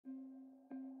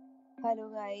Hello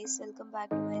guys, welcome back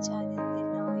to my channel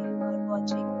and now you are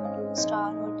watching a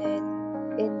 2-star hotel.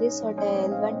 In this hotel,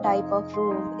 one type of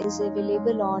room is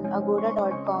available on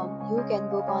agoda.com. You can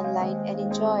book online and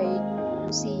enjoy it.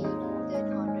 To see more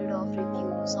than 100 of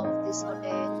reviews of this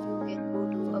hotel, you can go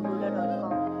to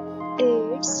agoda.com.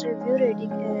 Its review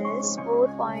rating is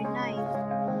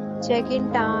 4.9.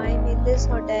 Check-in time in this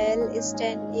hotel is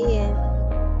 10 a.m.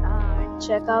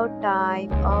 Checkout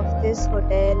time of this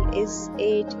hotel is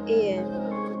 8 a.m.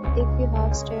 If you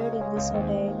have stayed in this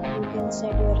hotel, you can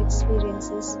send your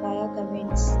experiences via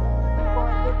comments. For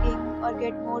booking or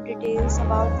get more details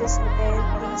about this hotel,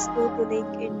 please go to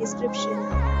link in description.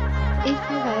 If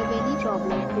you have any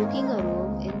problem booking a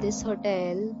room in this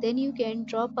hotel, then you can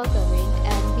drop a comment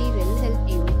and we will help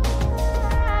you.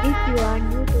 If you are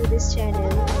new to this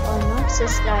channel or not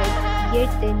subscribed yet,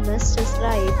 then must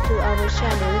subscribe to our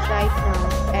channel right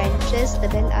now and press the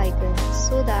bell icon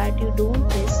so that you don't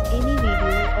miss any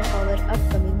video of our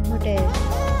upcoming hotel.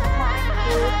 Thank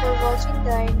you for watching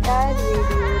the entire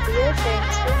video. Dear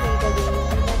friends, we meet again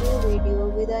in a new video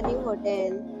with a new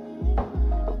hotel.